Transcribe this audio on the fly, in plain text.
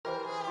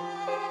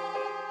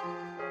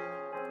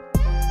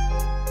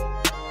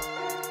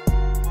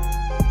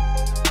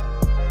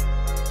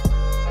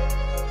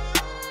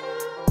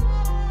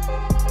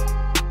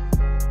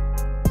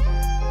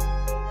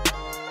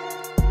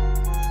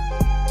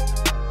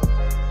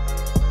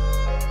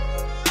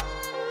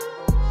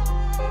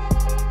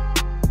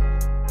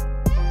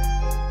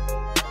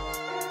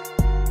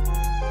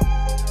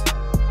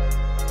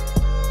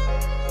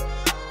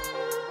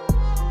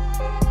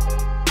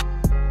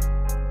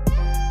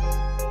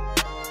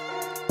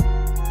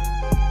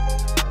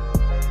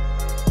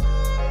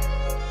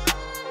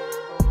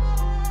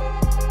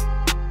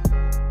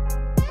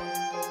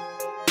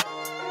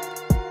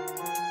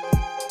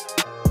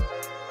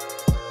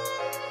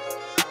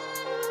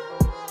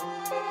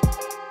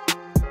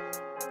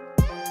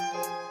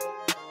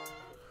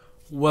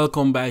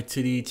Welcome back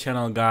to the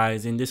channel,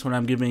 guys. In this one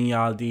I'm giving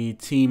y'all the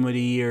team of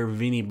the year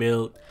Vinny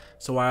build.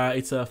 So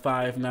it's a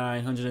 5'9",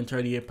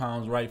 138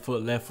 pounds right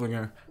foot left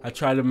winger. I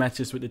try to match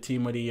this with the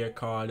team of the year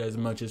card as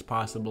much as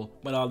possible,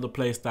 but all the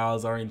play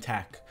styles are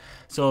intact.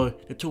 So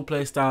the two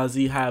play styles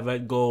he have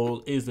at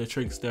goal is the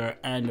trickster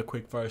and the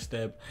quick first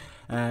step.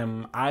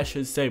 I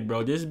should say,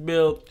 bro, this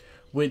build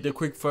with the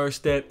quick first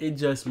step, it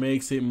just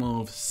makes it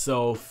move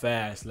so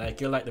fast.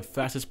 Like, you're like the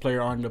fastest player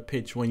on the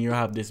pitch when you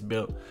have this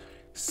build.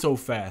 So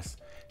fast,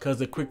 because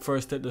the quick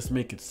first step just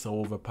make it so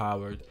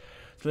overpowered.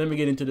 So let me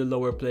get into the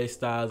lower play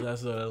styles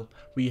as well.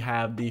 We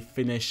have the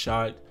finish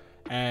shot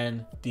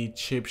and the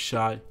chip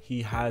shot.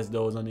 He has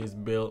those on his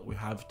build. We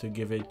have to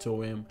give it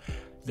to him.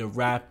 The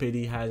rapid,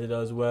 he has it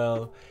as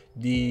well.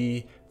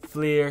 The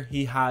flair,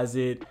 he has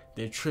it.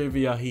 The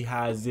trivia, he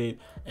has it.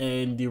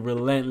 And the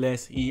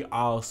relentless, he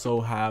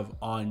also have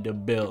on the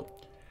build.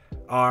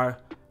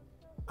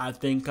 I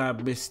think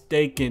I'm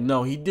mistaken.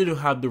 No, he didn't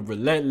have the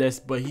relentless,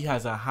 but he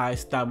has a high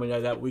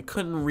stamina that we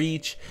couldn't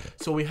reach,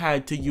 so we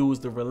had to use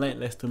the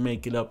relentless to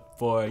make it up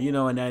for, you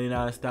know, a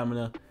 99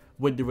 stamina.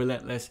 With the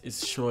relentless,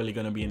 it's surely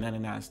gonna be a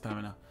 99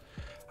 stamina.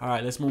 All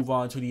right, let's move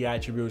on to the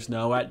attributes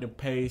now. At the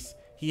pace,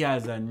 he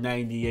has a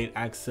 98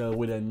 axle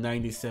with a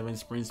 97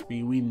 sprint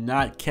speed. We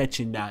not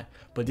catching that,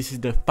 but this is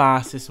the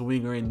fastest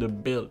winger in the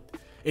build,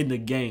 in the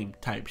game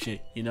type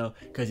shit, you know,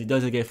 because he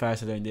doesn't get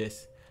faster than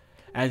this.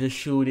 As a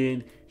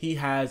shooting, he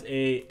has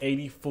a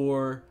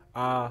 84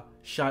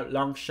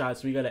 long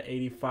shots. We got an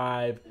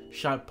 85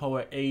 shot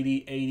power,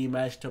 80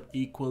 matched up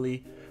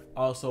equally.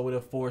 Also with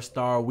a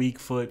 4-star weak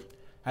foot.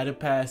 At the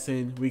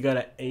passing, we got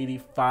an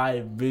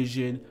 85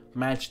 vision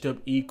matched up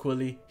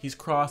equally. His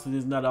crossing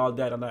is not all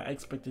that, and I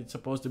expected it's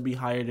supposed to be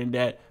higher than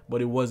that,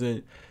 but it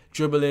wasn't.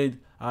 Dribbling,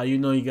 you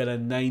know, you got a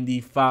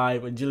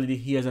 95. Agility,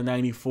 he has a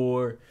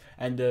 94,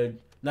 and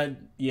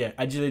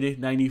agility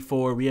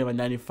 94, we have a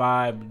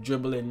 95.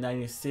 Dribbling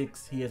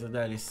 96, he has a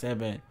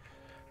 97.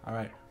 All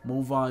right,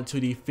 move on to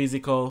the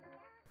physical.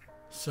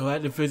 So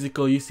at the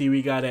physical, you see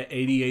we got an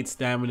 88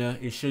 stamina.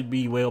 It should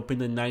be way up in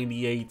the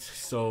 98,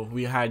 so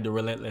we had the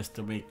relentless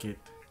to make it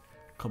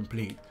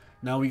complete.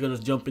 Now we're gonna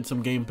jump in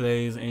some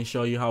gameplays and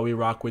show you how we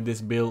rock with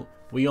this build.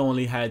 We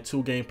only had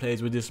 2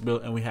 gameplays with this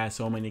build, and we had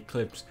so many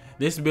clips.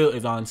 This build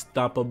is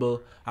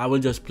unstoppable. I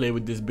would just play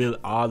with this build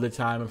all the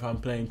time if I'm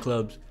playing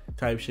clubs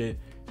type shit.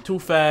 Too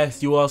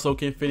fast, you also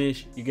can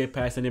finish. You get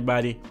past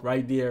anybody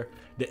right there.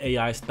 The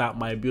AI stopped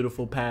my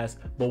beautiful pass,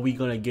 but we're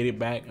gonna get it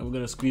back and we're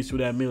gonna squeeze through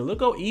that middle.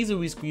 Look how easy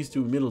we squeeze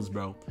through middles,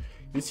 bro.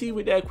 You see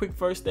with that quick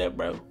first step,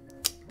 bro?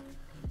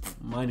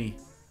 Money.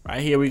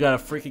 Right here, we got a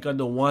free kick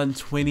under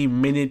 120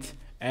 minutes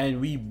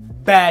and we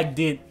bagged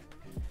it.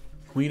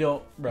 We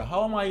don't, bro,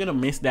 how am I gonna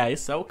miss that?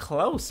 It's so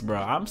close, bro.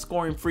 I'm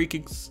scoring free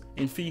kicks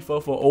in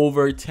FIFA for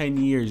over 10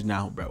 years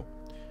now, bro.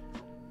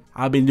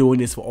 I've been doing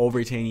this for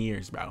over 10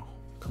 years, bro.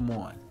 Come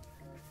on.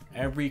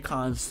 Every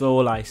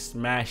console I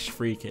smash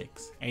free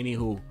kicks.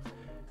 Anywho,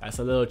 that's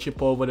a little chip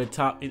over the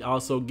top. It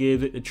also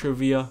gives it the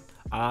trivia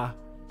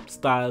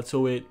style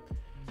to it.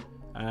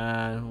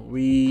 And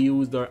we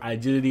used our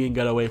agility and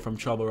got away from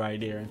trouble right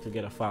there and to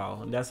get a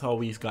foul. And that's how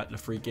we got the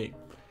free kick.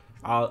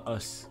 All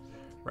us.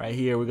 Right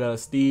here, we got a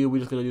steal. We're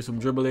just gonna do some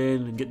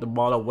dribbling and get the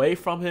ball away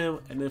from him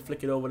and then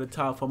flick it over the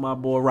top for my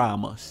boy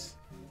Ramos.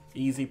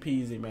 Easy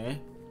peasy,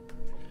 man.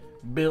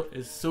 Built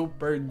is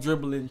super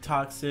dribbling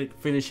toxic,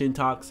 finishing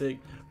toxic,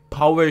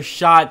 power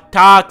shot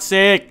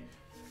toxic.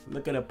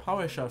 Look at the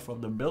power shot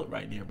from the build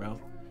right there, bro.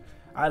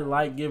 I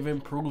like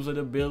giving proofs of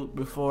the build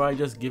before I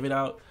just give it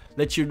out.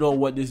 Let you know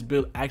what this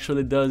build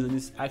actually does, and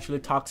it's actually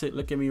toxic.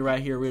 Look at me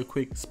right here real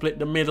quick. Split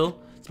the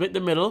middle,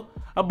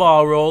 a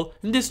ball roll,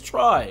 and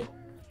destroy.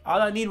 All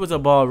I need was a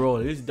ball roll.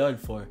 It's done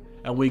for.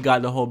 And we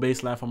got the whole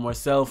baseline from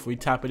ourselves. We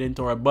tap it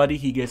into our buddy.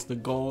 He gets the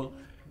goal.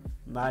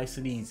 Nice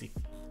and easy.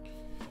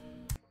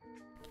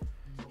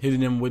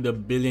 Hitting him with a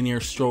billionaire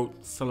stroke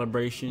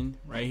celebration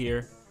right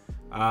here.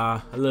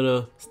 A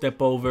little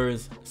step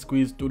overs,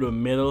 squeeze through the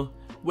middle.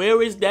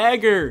 Where is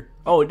Dagger?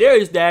 Oh, there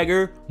is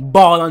Dagger.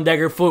 Ball on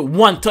Dagger foot.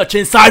 One touch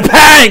inside.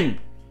 Bang!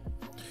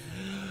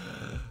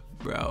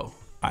 Bro,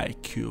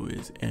 IQ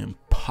is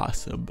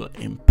impossible,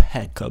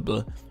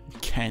 impeccable,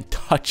 can't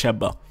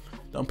touchable.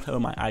 Don't play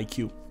with my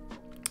IQ.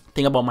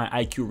 Think about my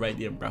IQ right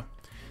there, bro.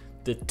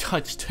 The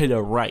touch to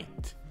the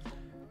right.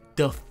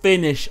 The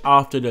finish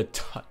after the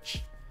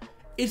touch.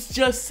 It's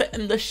just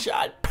setting the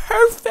shot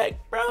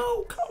perfect,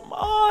 bro. Come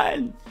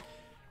on.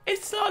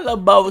 It's all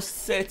about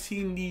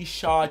setting the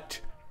shot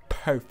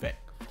perfect.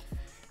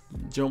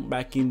 Jump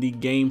back in the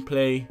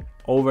gameplay.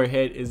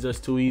 Overhead is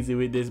just too easy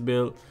with this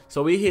build.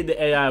 So we hit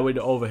the AI with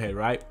the overhead,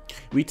 right?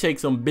 We take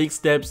some big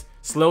steps,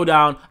 slow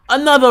down,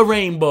 another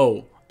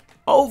rainbow.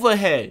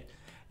 Overhead.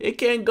 It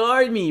can't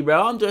guard me,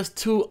 bro. I'm just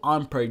too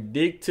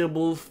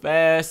unpredictable,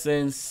 fast,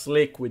 and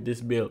slick with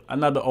this build.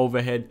 Another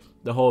overhead.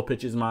 The whole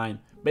pitch is mine.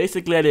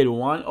 Basically, I did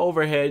one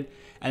overhead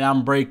and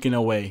I'm breaking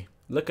away.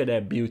 Look at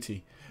that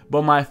beauty.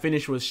 But my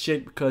finish was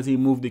shit because he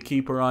moved the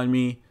keeper on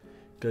me.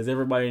 Because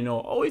everybody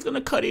know, oh, he's going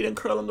to cut it and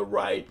curl on the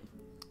right.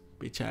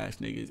 Bitch ass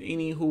niggas.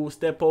 Anywho,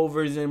 step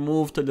overs and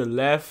move to the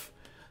left.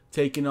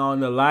 Taking on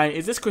the line.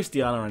 Is this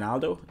Cristiano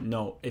Ronaldo?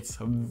 No, it's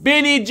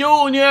Vinny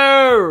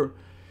Jr.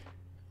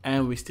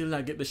 And we still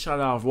not get the shot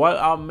off. What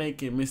I'm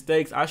making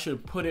mistakes. I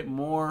should put it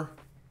more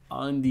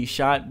on the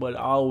shot, but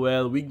all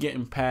well. We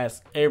getting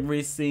past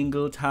every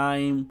single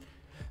time.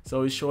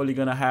 So it's surely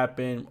gonna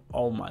happen.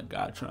 Oh my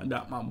god, trying to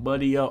dot my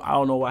buddy up. I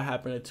don't know what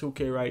happened to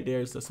 2K right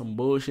there. It's just some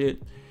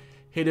bullshit.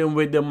 Hit him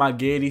with the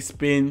Magedi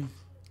spin.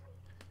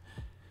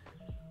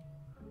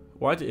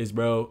 Watch this,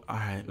 bro.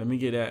 Alright, let me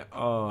get that.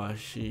 Oh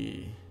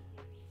shit.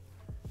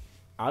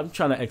 I'm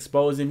trying to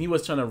expose him. He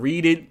was trying to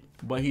read it,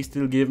 but he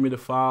still gave me the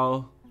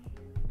foul.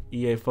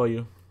 EA for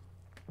you.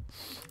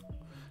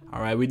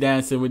 Alright, we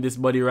dancing with this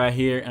buddy right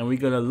here, and we're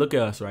gonna look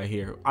at us right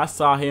here. I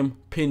saw him,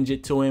 pinch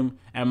it to him,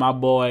 and my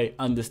boy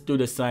understood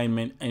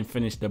assignment and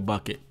finished the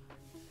bucket.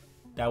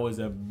 That was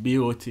a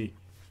beauty.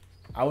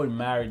 I would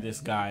marry this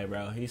guy,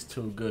 bro. He's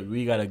too good.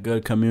 We got a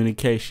good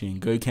communication,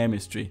 good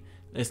chemistry.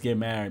 Let's get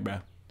married, bro.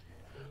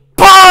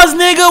 Pause,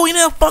 nigga. We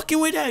not fucking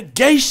with that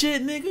gay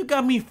shit, nigga.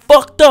 Got me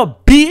fucked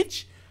up,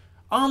 bitch.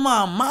 On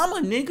my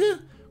mama,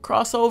 nigga.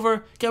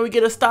 Crossover. Can we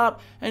get a stop?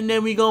 And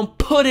then we gonna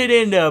put it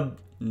in the...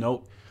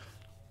 Nope.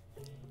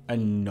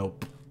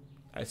 Nope.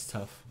 That's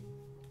tough.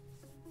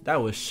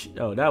 That was...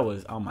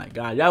 Oh my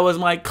god. That was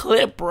my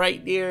clip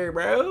right there,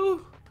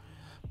 bro.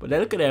 But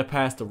look at that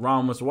pass to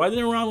Ramos. Why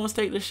didn't Ramos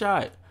take the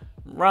shot?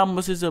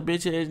 Ramos is a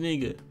bitch ass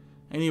nigga.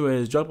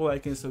 Anyways, drop a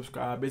like and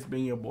subscribe. It's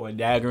been your boy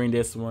Daggering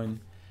this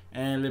one.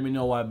 And let me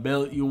know what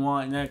belt you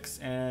want next.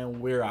 And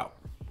we're out.